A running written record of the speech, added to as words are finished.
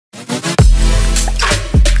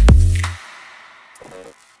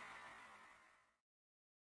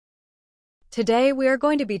Today, we are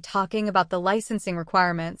going to be talking about the licensing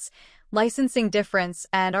requirements, licensing difference,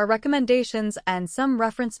 and our recommendations and some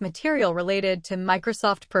reference material related to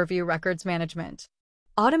Microsoft Purview Records Management.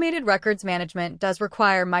 Automated records management does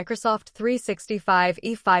require Microsoft 365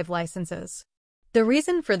 E5 licenses. The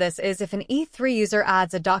reason for this is if an E3 user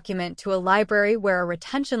adds a document to a library where a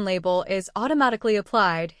retention label is automatically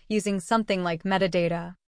applied using something like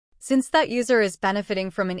metadata. Since that user is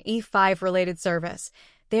benefiting from an E5-related service,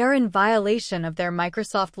 they are in violation of their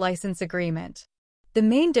Microsoft license agreement. The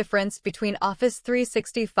main difference between Office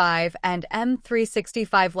 365 and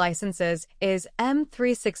M365 licenses is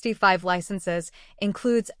M365 licenses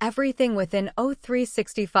includes everything within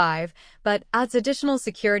O365, but adds additional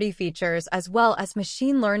security features as well as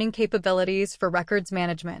machine learning capabilities for records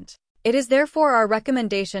management. It is therefore our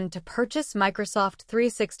recommendation to purchase Microsoft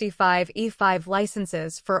 365 E5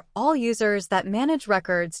 licenses for all users that manage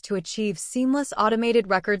records to achieve seamless automated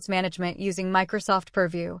records management using Microsoft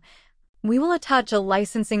Purview. We will attach a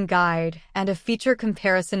licensing guide and a feature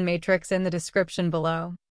comparison matrix in the description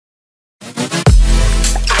below.